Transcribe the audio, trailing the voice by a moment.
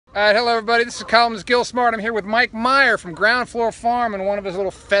All right, hello everybody. This is columnist Gil Smart. I'm here with Mike Meyer from Ground Floor Farm and one of his little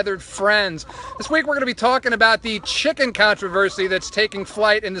feathered friends. This week we're going to be talking about the chicken controversy that's taking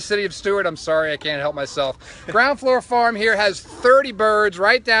flight in the city of Stuart. I'm sorry, I can't help myself. Ground Floor Farm here has 30 birds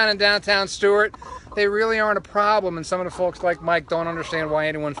right down in downtown Stuart. They really aren't a problem, and some of the folks like Mike don't understand why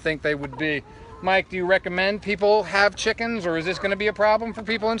anyone think they would be. Mike, do you recommend people have chickens, or is this going to be a problem for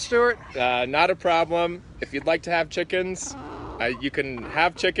people in Stuart? Not a problem. If you'd like to have chickens, you can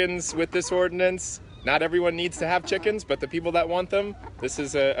have chickens with this ordinance. Not everyone needs to have chickens, but the people that want them, this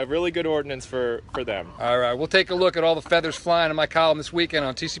is a really good ordinance for them. All right, we'll take a look at all the feathers flying in my column this weekend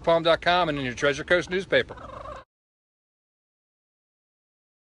on tcpalm.com and in your Treasure Coast newspaper.